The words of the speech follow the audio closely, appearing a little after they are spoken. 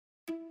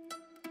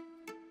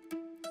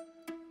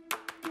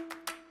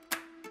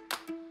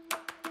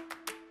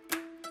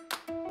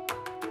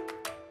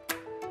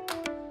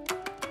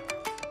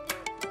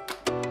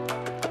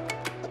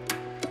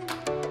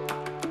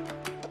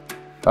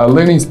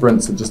Learning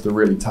sprints are just a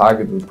really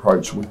targeted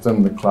approach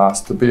within the class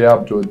to be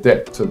able to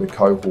adapt to the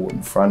cohort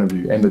in front of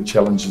you and the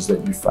challenges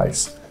that you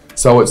face.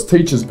 So it's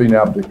teachers being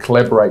able to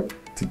collaborate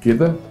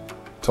together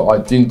to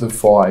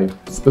identify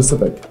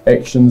specific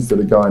actions that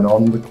are going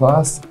on in the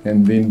class,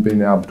 and then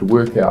being able to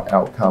work out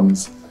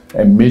outcomes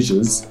and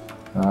measures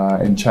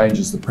and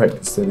changes the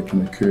practice that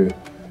can occur.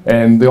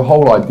 And the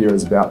whole idea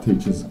is about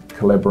teachers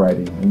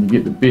collaborating, and you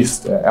get the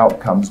best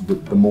outcomes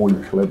with the more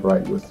you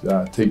collaborate with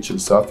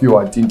teachers. So if you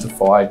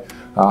identify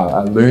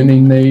a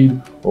learning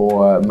need,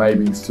 or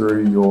maybe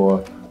through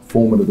your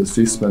formative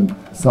assessment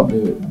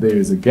something that there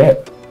is a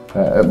gap,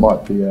 it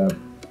might be a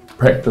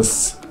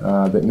practice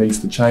that needs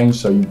to change,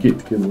 so you get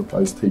together with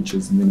those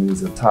teachers and then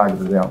there's a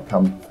targeted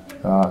outcome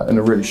in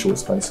a really short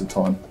space of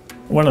time.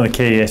 One of the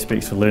key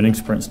aspects of learning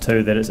sprints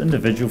too, that it's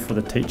individual for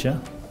the teacher.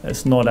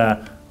 It's not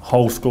a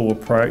whole school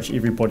approach,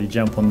 everybody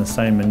jump on the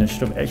same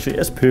initiative. Actually,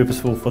 it's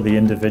purposeful for the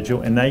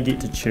individual, and they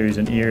get to choose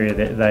an area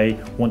that they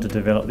want to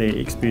develop their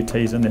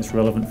expertise in that's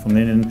relevant for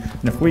them. And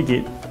if we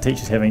get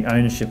teachers having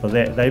ownership of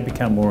that, they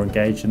become more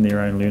engaged in their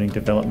own learning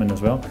development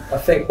as well. I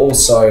think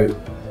also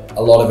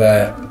a lot of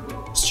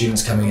our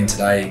students coming in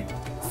today,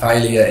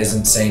 failure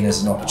isn't seen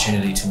as an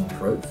opportunity to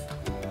improve.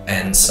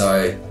 And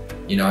so,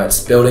 you know,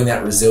 it's building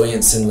that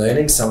resilience in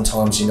learning.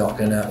 Sometimes you're not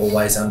going to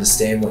always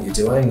understand what you're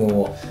doing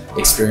or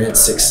experience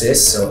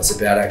success, so it's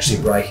about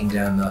actually breaking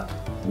down the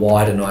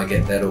why didn't I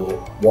get that, or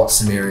what's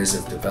some areas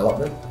of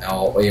development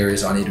or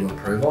areas I need to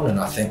improve on. And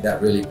I think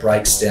that really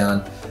breaks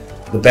down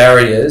the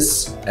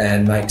barriers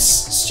and makes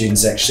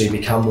students actually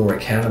become more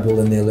accountable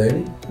in their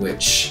learning,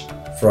 which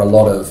for a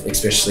lot of,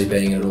 especially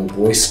being at an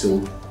all-boys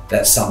school,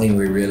 that's something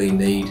we really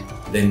need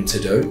them to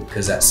do,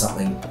 because that's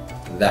something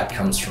that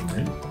comes from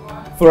them.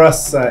 For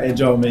us,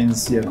 Agile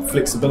means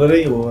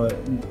flexibility, or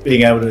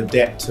being able to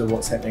adapt to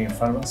what's happening in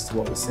front of us, to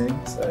what we're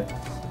seeing. So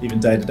even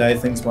day to day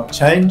things might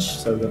change,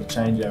 so we've got to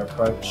change our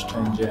approach,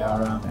 change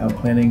our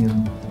planning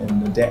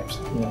and adapt.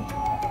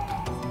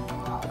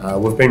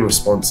 We've been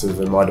responsive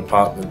in my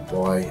department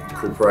by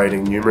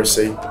incorporating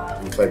numeracy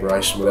in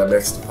collaboration with our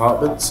maths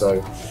department.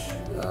 So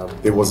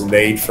there was a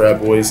need for our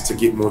boys to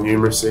get more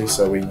numeracy,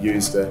 so we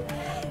used a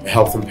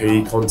health and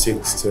PE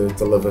context to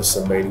deliver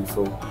some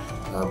meaningful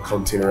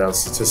content around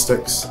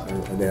statistics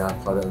in our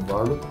kind of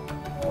environment.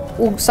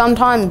 Well,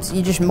 sometimes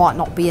you just might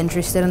not be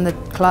interested in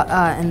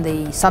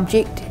the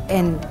subject,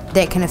 and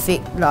that can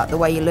affect the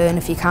way you learn.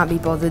 If you can't be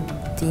bothered,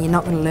 then you're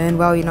not going to learn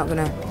well. You're not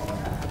going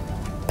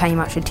to pay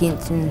much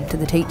attention to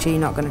the teacher. You're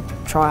not going to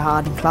try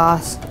hard in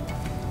class.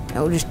 It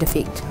will just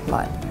affect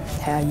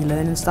how you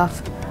learn and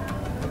stuff.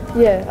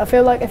 Yeah, I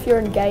feel like if you're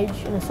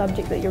engaged in a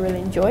subject that you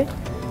really enjoy,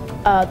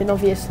 then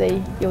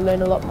obviously you'll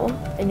learn a lot more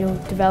and you'll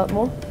develop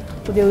more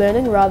with your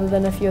learning, rather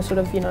than if you're sort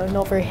of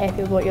not very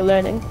happy with what you're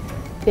learning,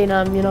 then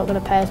you're not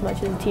going to pay as much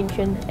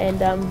attention and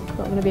not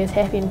going to be as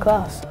happy in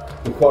class.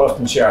 We quite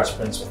often share our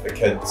sprints with the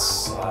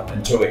kids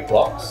in 2-week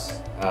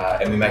blocks,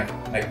 and we make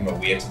them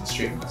aware to the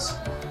students.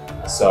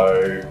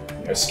 So,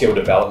 skill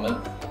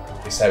development,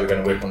 we say we're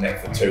going to work on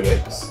that for 2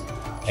 weeks,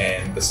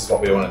 and this is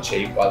what we want to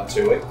achieve by the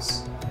 2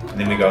 weeks. And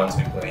then we go into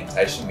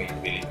implementation. We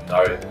let them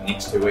know that the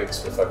next 2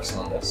 weeks we're focusing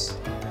on this,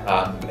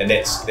 and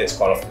that's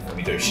quite often when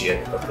we do share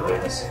with the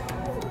learners.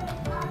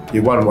 Yeah,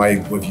 one way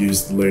we've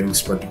used the learning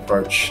sprint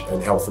approach in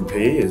health and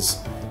PE is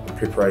in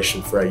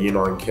preparation for our Year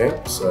 9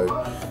 camp. So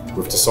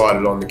we've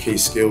decided on the key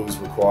skills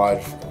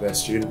required of our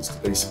students to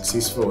be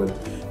successful,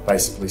 and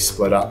basically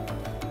split up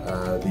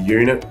the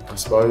unit, I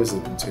suppose,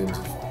 in terms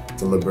of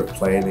deliberate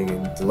planning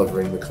and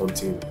delivering the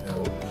content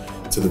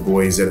to the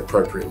boys at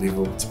appropriate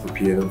level to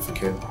prepare them for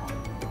camp.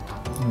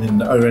 And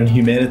then over in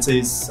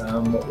humanities,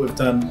 what we've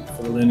done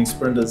for the learning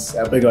sprint is,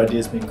 our big idea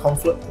has been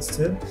conflict this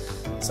term.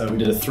 So we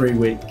did a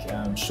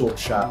 3-week short,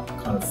 sharp,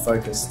 kind of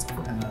focused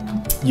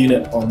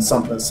unit on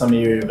some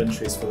area of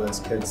interest for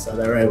those kids. So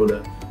they were able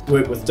to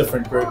work with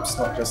different groups,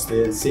 not just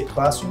their set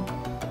classroom,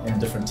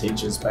 and different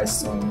teachers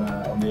based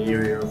on the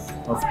area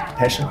of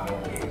passion.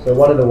 So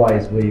one of the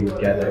ways we would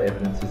gather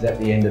evidence is at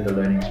the end of the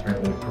learning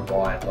sprint we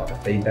provide a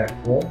feedback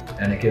form,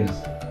 and it gives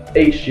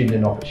each student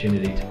an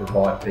opportunity to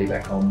provide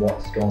feedback on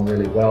what's gone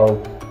really well,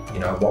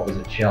 what was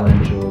a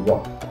challenge, or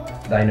what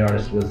they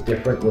noticed was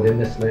different within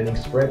this learning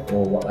sprint,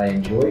 or what they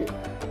enjoyed.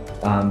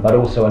 But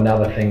also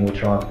another thing we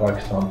try and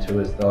focus on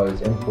too is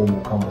those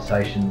informal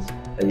conversations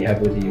that you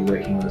have, whether you're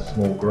working with a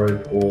small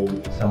group or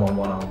someone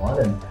one-on-one.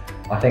 And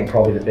I think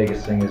probably the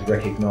biggest thing is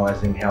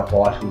recognising how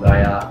vital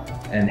they are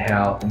and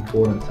how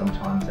important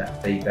sometimes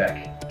that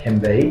feedback can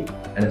be.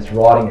 And it's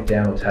writing it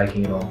down or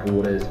taking it on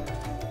board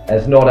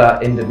as not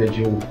an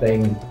individual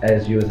thing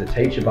as you as a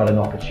teacher, but an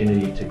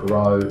opportunity to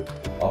grow,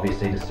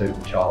 obviously to suit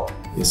the child.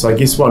 Yeah, so I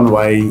guess one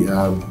way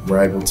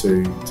we're able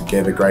to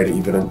gather greater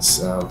evidence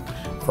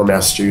from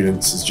our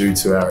students is due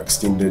to our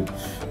extended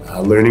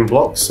learning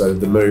blocks. So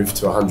the move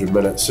to 100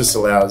 minutes just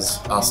allows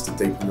us to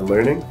deepen the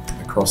learning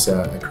across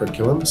our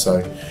curriculum.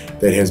 So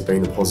that has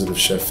been a positive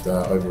shift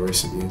over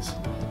recent years.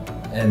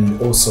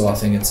 And also I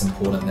think it's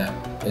important that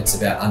it's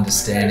about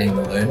understanding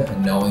the learner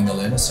and knowing the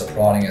learner, so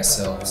priding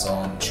ourselves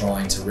on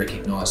trying to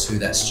recognise who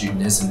that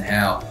student is and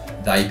how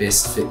they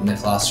best fit in the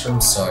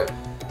classroom. So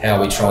how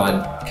we try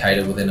and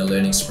cater within a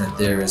learning sprint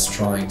there is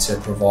trying to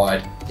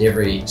provide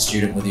every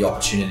student with the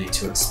opportunity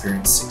to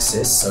experience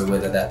success. So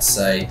whether that's,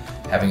 say,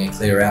 having a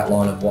clear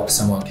outline of what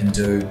someone can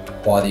do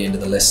by the end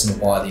of the lesson or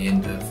by the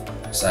end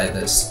of, say,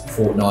 this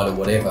fortnight or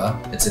whatever,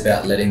 it's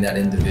about letting that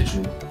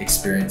individual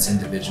experience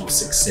individual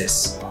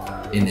success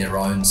in their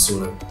own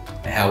sort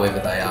of, however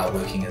they are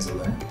working as a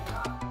learner.